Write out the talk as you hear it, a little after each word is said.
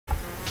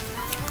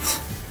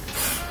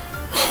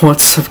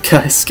What's up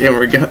guys,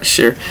 GamerGush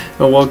here,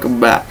 and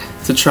welcome back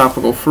to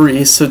Tropical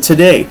Freeze. So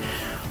today,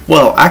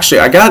 well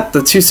actually I got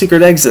the 2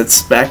 secret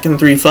exits back in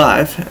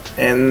 3.5,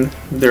 and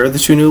there are the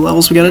 2 new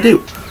levels we gotta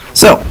do.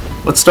 So,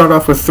 let's start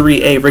off with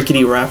 3A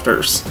Rickety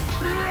Rafters.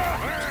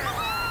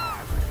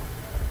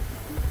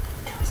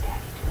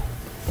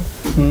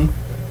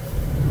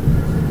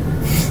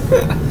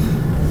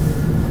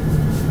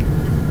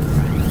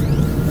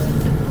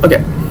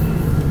 Okay.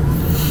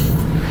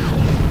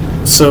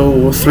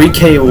 So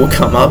 3K will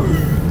come up,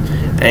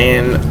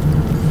 and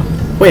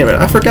wait a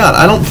minute, I forgot,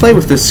 I don't play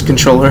with this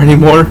controller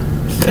anymore.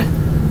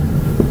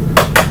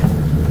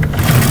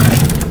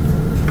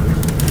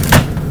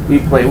 We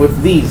play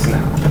with these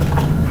now.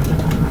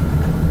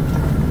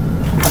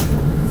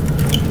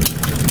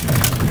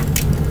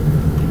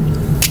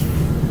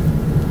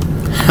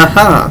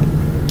 Haha.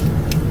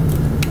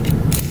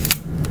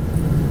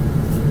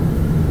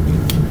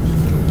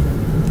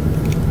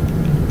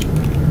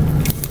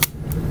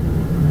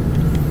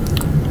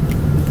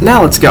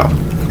 Now let's go.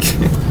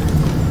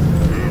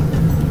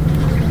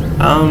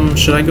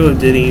 Should I go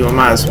Diddy? I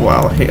might as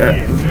well.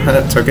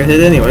 I took a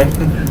hit anyway.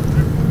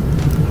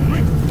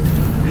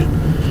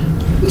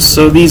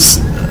 So these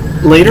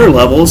later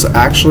levels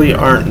actually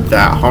aren't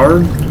that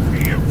hard,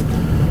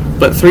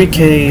 but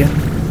 3K,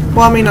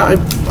 well I mean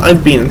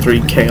I've been in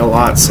 3K a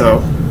lot, so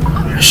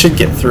I should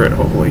get through it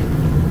hopefully.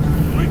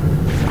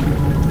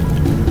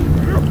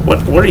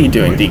 What are you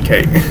doing,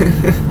 DK?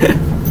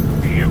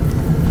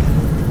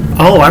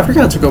 Oh, I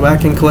forgot to go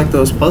back and collect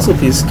those puzzle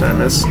pieces that I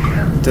missed.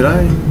 Did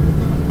I?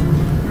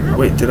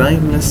 Wait, did I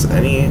miss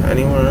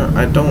anywhere?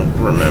 I don't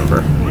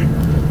remember.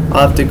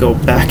 I'll have to go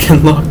back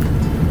and look.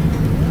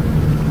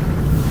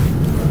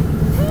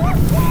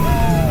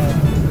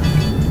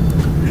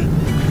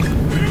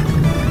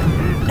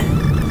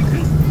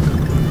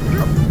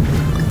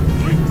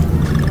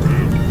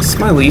 It's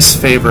my least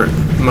favorite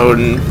mode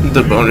in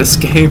the bonus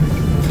game,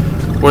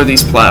 where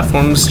these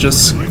platforms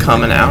just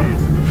coming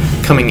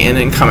in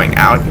and coming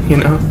out, you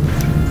know?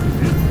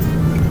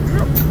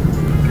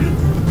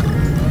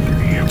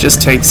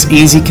 Just takes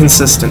easy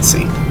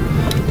consistency.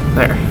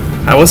 There.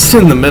 I was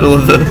in the middle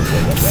of the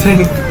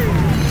thing.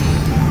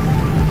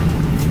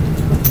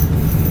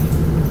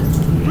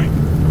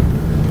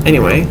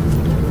 Anyway,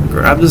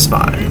 grab this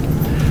vine.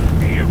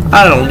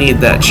 I don't need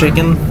that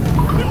chicken.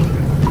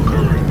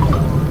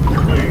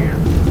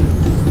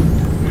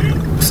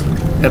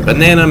 A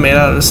banana made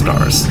out of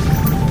stars.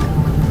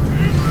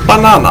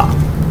 Banana.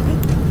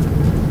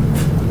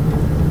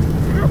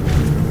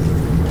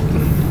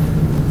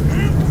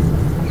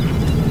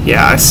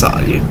 Yeah, I saw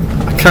you.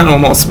 I kind of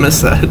almost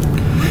missed that.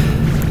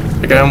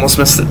 Like, I almost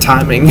missed the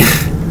timing.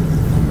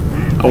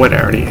 Oh wait,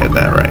 I already hit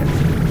that right.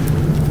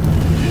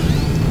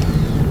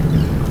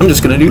 I'm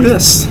just gonna do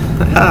this.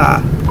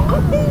 Ah.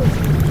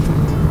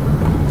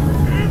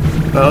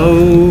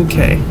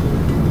 Okay.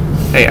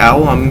 Hey,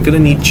 Owl, I'm gonna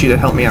need you to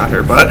help me out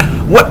here, bud.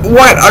 What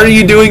are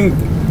you doing?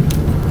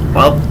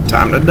 Well,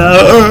 time to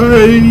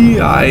die.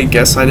 I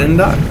guess I didn't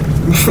die.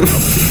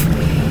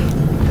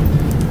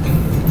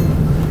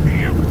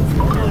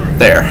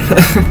 There.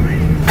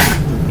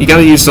 You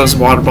gotta use those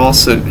water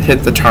balls to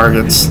hit the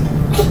targets.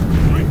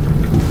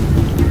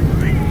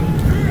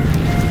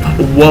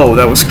 Whoa,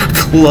 that was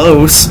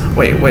close.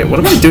 Wait, what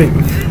am I doing?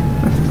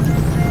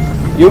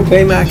 You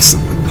okay, Max?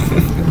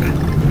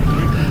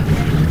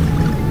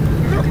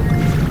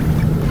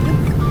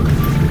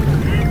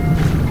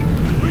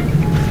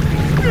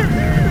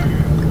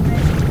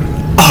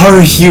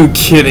 Are you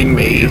kidding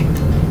me?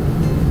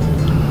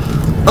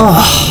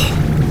 Ugh.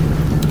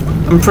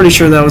 I'm pretty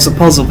sure that was a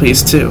puzzle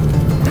piece too.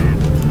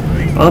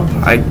 Well,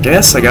 I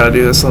guess I gotta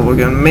do this level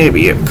again.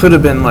 Maybe. It could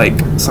have been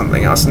like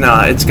something else.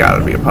 Nah, it's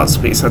gotta be a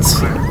puzzle piece. That's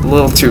a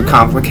little too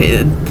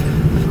complicated.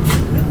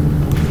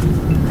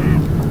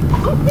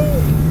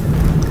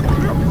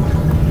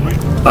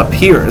 Up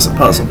here is a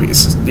puzzle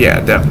piece.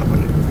 Yeah,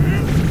 definitely.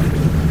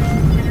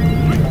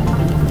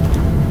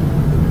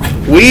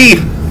 Wee!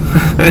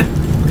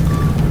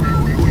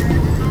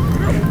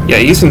 Yeah,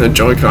 using the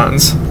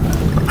Joy-Cons.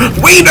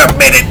 Wait a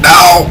minute,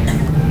 no!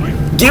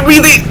 Give me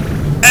the...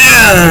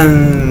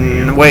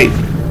 And... wait.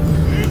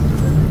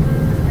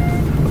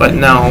 But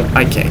no,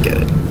 I can't get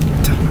it.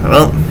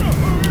 Well...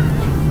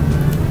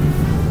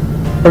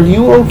 Are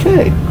you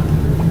okay?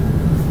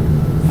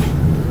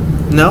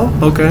 No?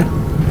 Okay.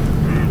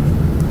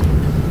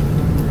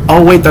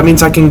 Oh wait, that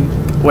means I can...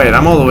 Wait,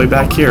 I'm all the way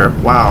back here.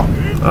 Wow.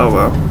 Oh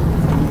well.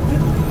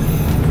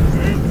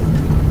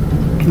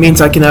 It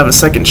means I can have a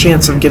second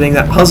chance of getting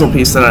that puzzle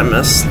piece that I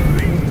missed.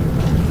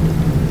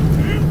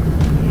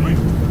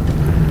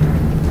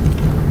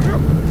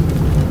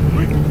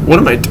 What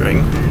am I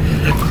doing?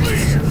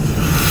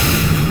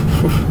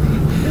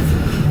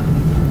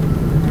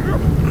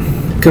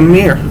 Come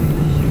here.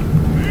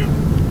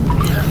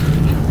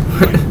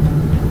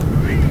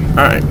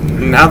 Alright,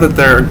 now that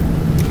they're...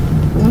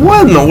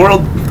 What in the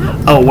world?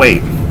 Oh,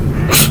 wait.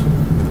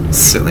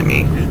 Silly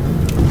me.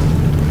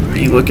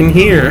 You looking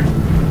here?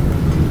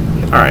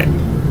 Alright.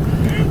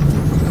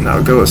 Now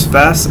go as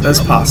fast as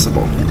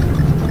possible.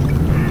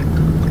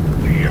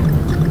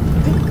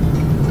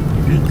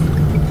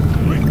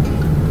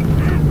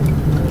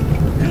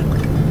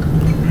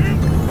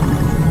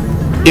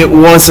 It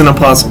wasn't a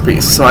puzzle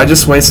piece, so I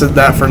just wasted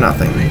that for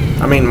nothing.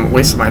 I mean,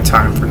 wasted my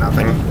time for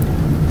nothing.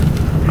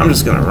 I'm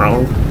just gonna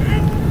roll.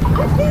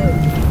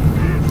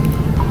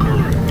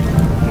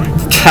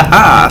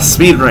 Haha!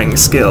 Speedrunning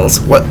skills.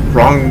 What?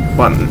 Wrong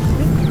button.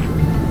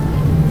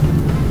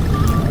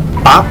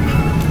 Bop.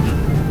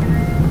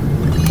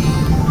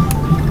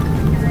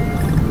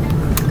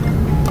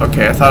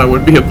 Okay, I thought it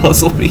would be a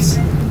puzzle piece.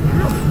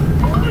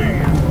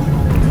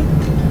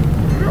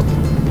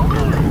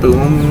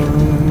 Boom.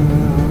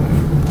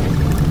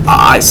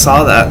 I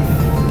saw that.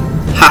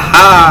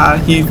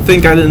 Haha! You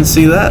think I didn't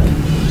see that?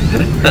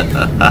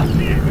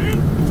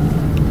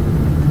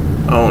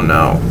 Oh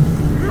no.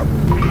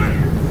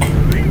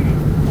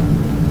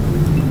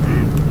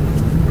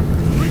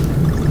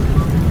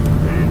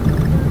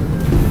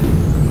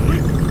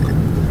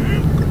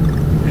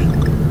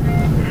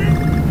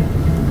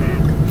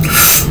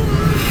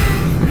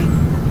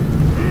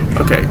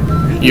 Okay,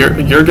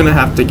 you're gonna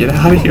have to get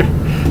out of here.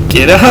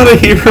 Get out of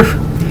here!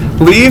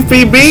 Leave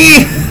me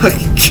be!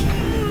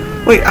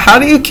 Wait, how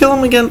do you kill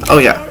him again? Oh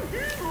yeah.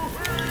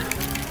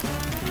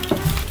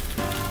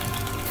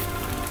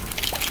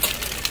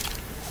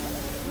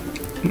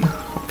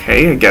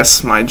 Okay, I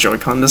guess my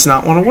Joy-Con does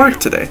not want to work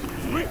today.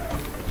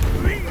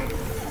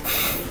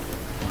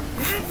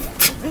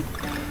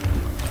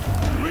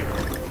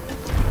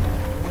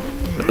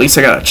 At least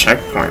I got a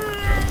checkpoint.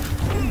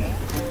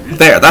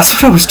 There, that's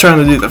what I was trying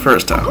to do the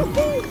first time.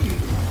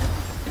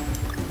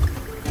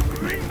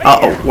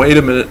 Uh-oh, wait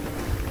a minute.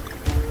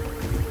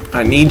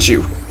 I need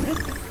you.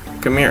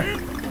 Come here.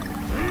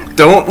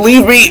 Don't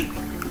leave me!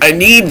 I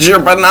need your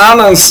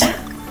bananas!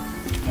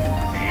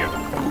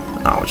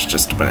 Oh, it's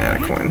just a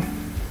banana coin.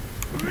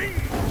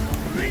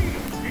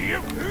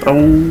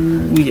 Oh,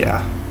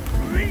 yeah.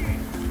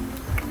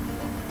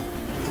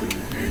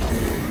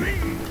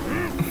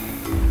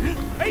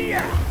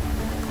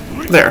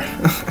 There.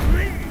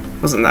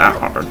 Wasn't that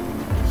hard.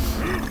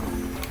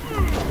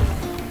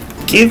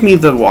 Give me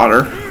the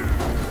water.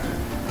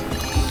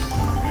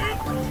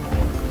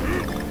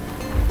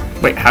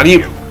 Wait, how do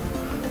you...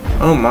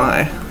 Oh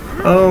my.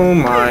 Oh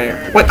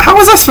my. Wait, how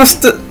was I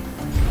supposed to...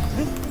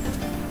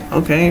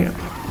 Okay.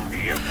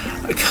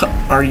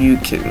 Are you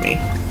kidding me?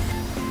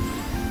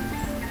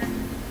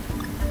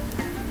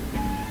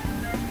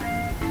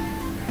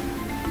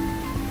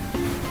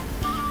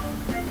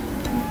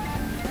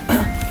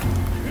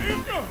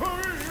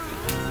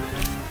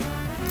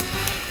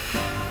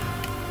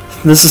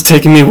 This is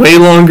taking me way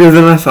longer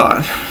than I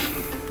thought.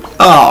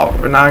 Oh,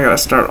 now I gotta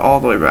start all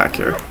the way back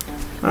here.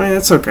 I mean,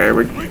 it's okay.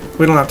 We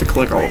don't have to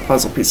collect all the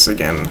puzzle pieces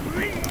again,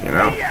 you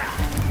know?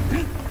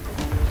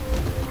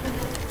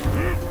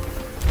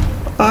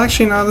 Well,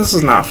 actually, no, this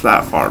is not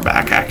that far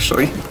back,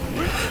 actually.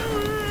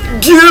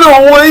 Get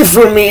away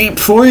from me,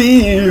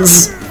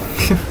 please!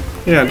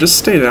 Yeah, just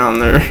stay down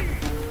there.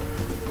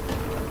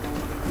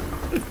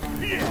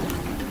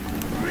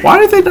 Why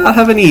do they not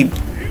have any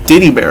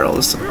Diddy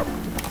barrels?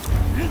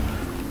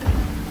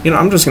 You know,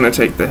 I'm just gonna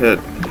take the hit.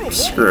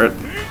 Screw it.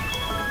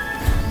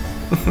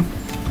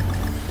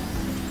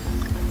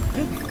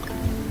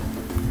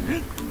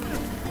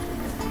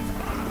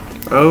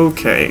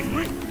 Okay.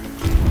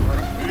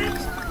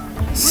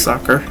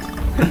 Sucker.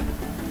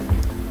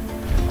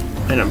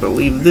 And I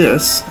believe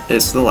this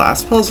is the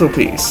last puzzle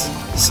piece.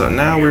 So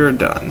now we're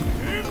done.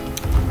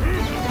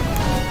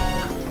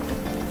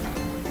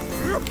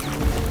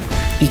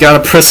 You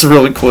gotta press it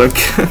really quick.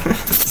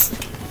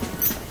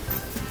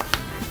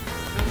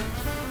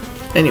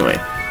 Anyway,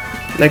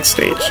 next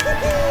stage.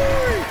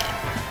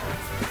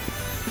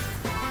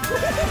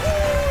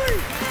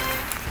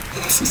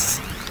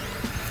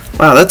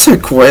 Wow, that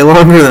took way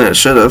longer than it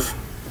should have.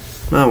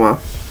 Oh well.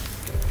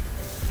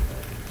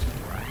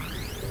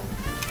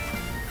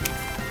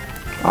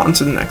 On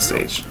to the next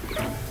stage.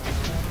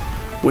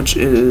 Which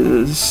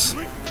is...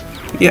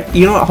 Yeah,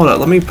 you know what? Hold on.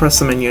 Let me press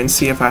the menu and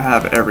see if I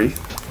have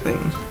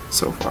everything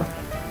so far.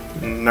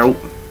 Nope.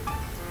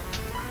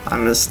 I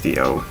missed the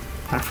O.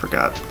 I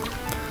forgot.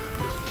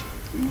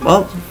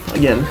 Well,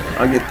 again,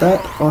 I'll get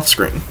that off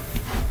screen.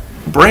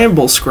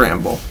 Bramble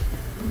Scramble.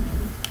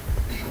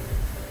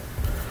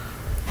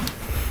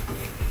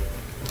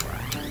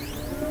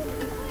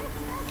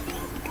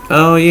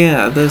 Oh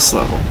yeah, this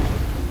level.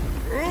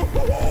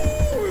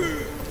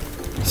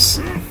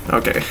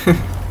 Okay.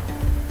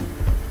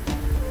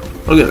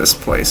 Look at this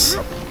place.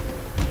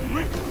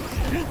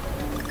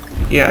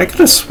 Yeah, I could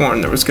have sworn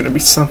there was gonna be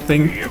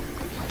something.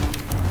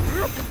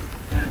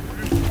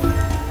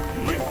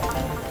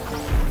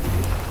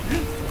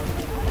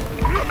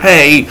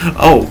 Hey!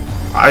 Oh,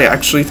 I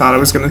actually thought I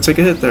was gonna take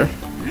a hit there.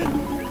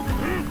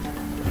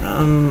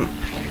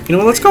 You know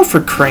what, let's go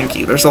for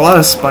Cranky. There's a lot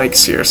of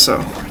spikes here, so...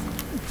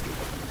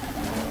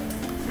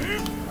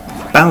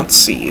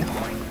 Bouncy.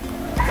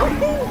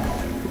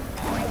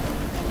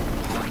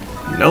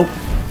 Nope.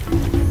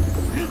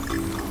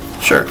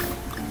 Sure.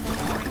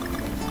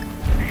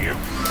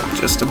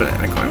 Just a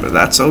banana coin, but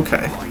that's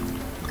okay.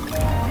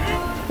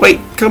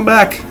 Wait, come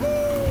back!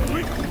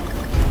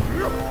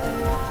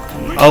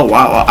 Oh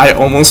wow, I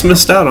almost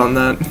missed out on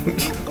that.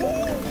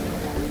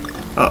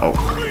 Uh-oh.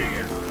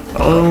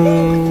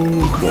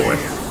 Oh, boy.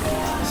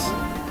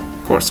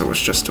 Of course it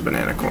was just a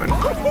banana coin.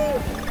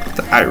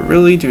 That I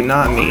really do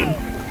not need.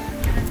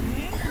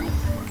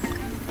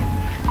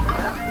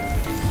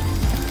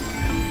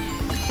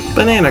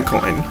 Banana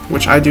coin,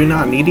 which I do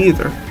not need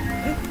either.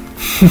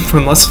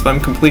 Unless if I'm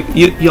complete.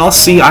 Y'all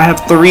see I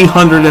have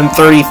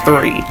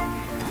 333.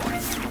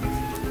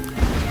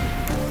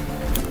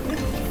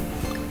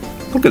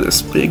 Look at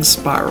this big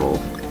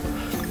spiral.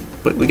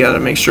 But we gotta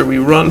make sure we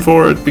run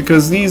for it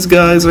because these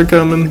guys are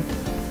coming.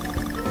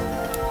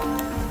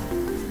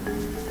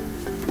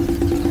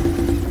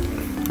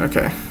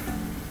 Okay.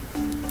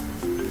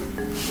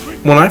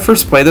 When I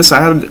first played this,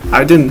 I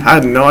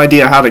had no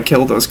idea how to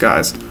kill those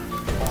guys.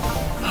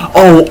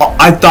 Oh,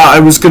 I thought I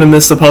was gonna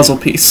miss the puzzle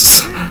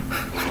piece.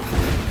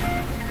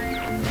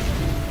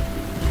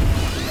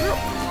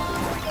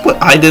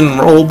 But I didn't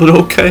roll, but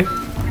okay.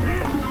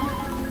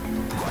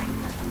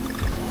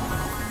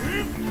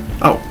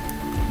 Oh.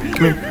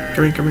 Come here,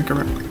 come here, come here, come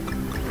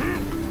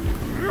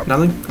here.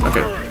 Nothing?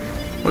 Okay.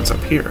 What's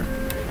up here?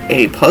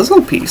 A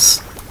puzzle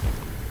piece.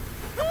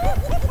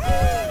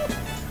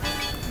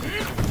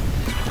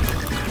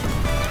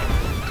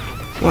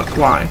 What?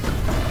 Why?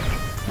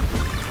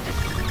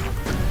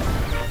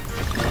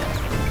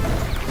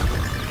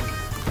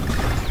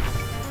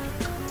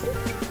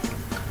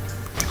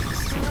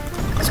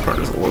 This part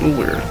is a little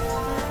weird.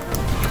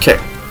 Okay.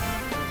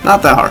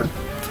 Not that hard.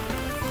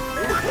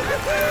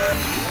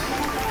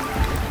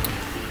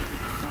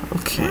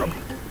 Okay.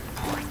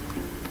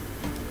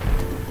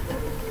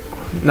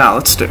 Now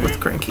let's stick with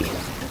Cranky.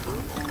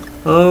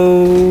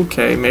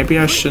 Okay, maybe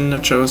I shouldn't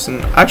have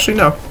chosen... Actually,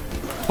 no.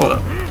 Hold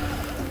up.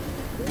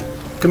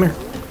 Come here.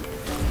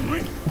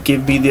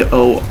 Give me the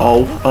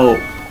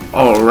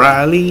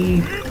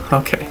O'Reilly.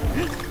 Okay.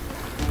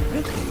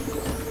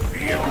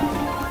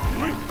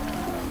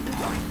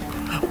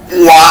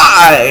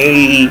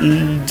 Why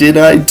did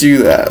I do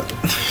that?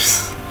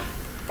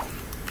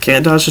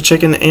 Can't dodge the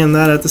chicken and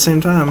that at the same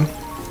time.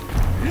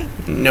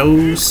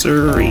 No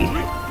siree.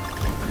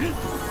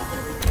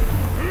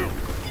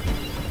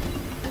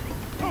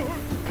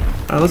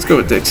 Let's go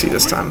with Dixie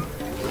this time.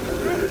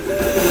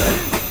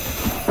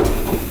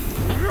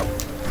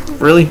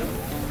 Really?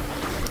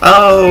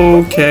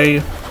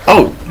 Okay.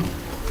 Oh!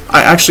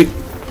 I actually...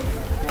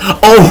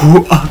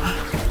 Oh!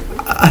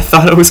 I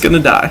thought I was gonna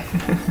die.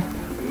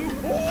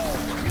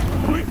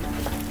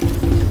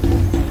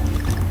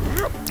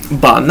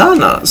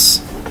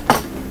 Bananas!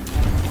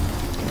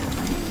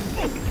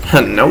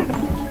 Nope.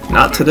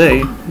 Not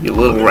today, you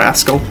little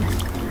rascal.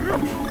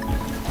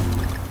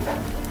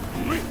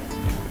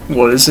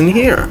 What is in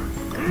here?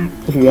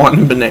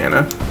 One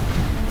banana.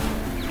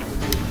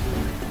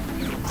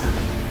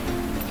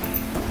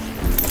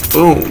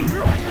 Boom.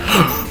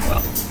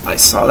 Well, I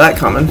saw that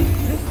coming.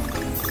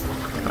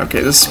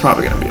 Okay, this is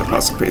probably gonna be a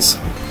puzzle piece.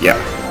 Yeah.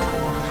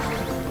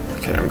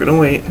 Okay, I'm gonna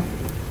wait.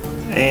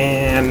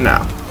 And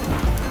now.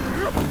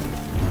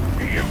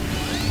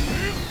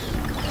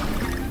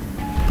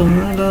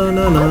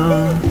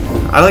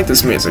 I like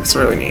this music, it's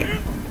really neat.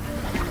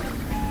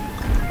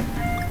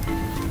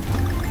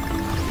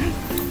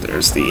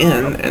 There's the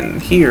inn,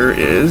 and here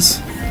is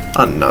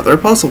another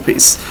puzzle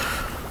piece.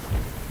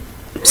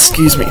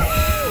 Excuse me.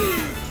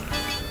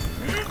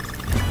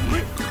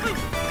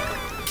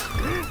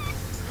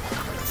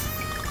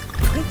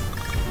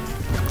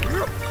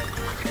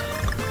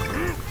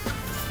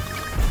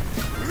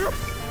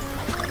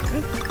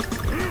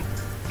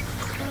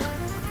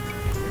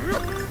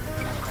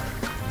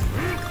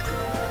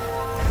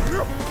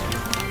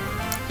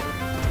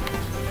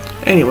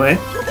 Anyway,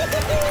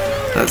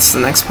 that's the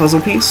next puzzle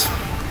piece.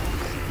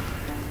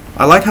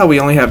 I like how we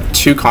only have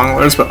 2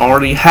 Konglers, but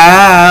already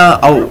have...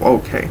 Oh,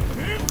 okay.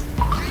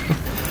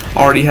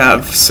 Already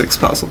have 6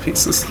 puzzle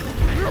pieces.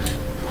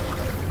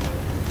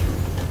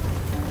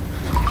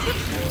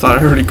 Thought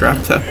I already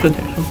grabbed that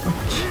banana.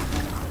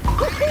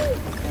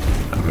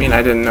 I mean,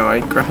 I didn't know I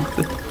grabbed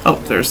it. Oh,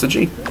 there's the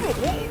G.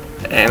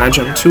 And I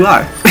jumped too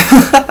high.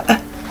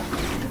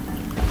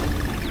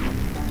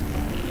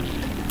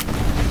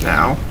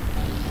 Now.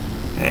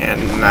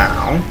 And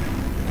now.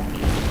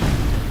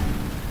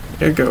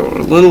 You go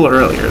a little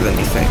earlier than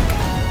you think.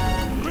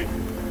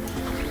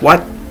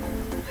 What?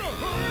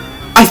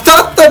 I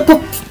thought that...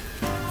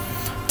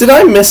 Did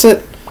I miss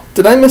it?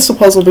 Did I miss a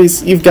puzzle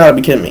piece? You've got to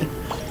be kidding me.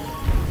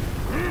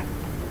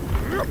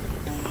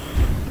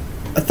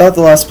 I thought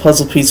the last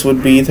puzzle piece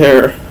would be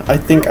there. I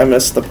think I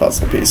missed the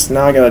puzzle piece.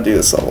 Now I gotta do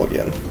this level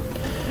again.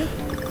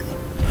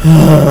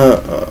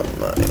 Oh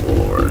my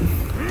lord.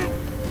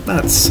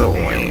 That's so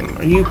lame.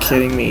 Are you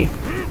kidding me?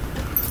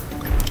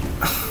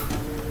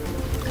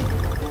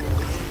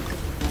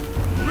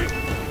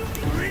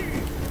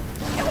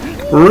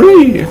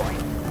 Free!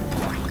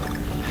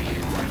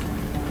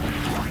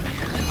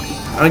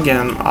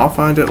 Again, I'll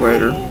find it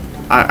later.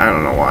 I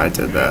don't know why I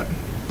did that.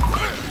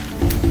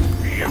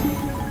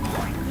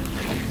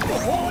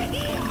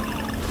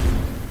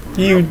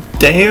 You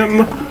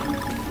damn...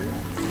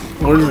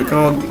 What is it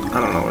called? I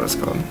don't know what it's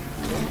called.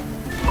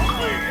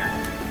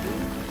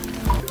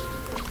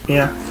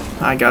 Yeah,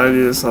 I gotta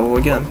do this level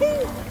again.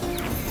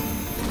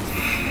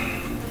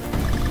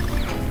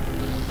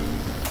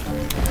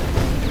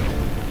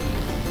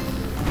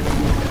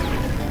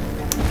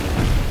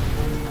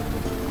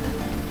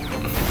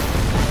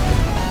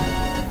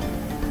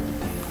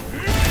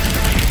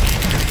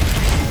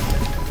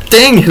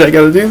 Dang it, I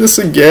gotta do this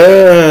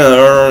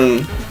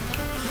again.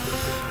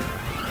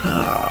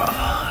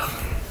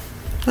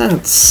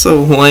 That's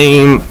so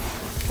lame.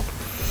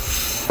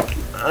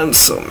 I'm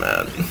so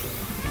mad.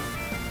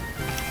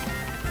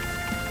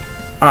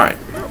 Alright.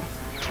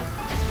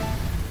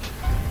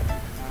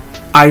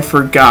 I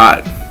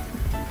forgot.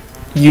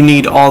 You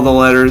need all the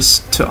letters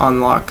to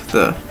unlock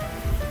the...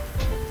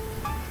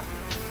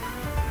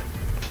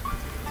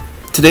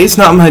 Today's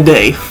not my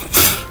day.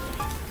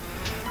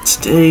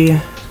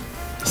 Today...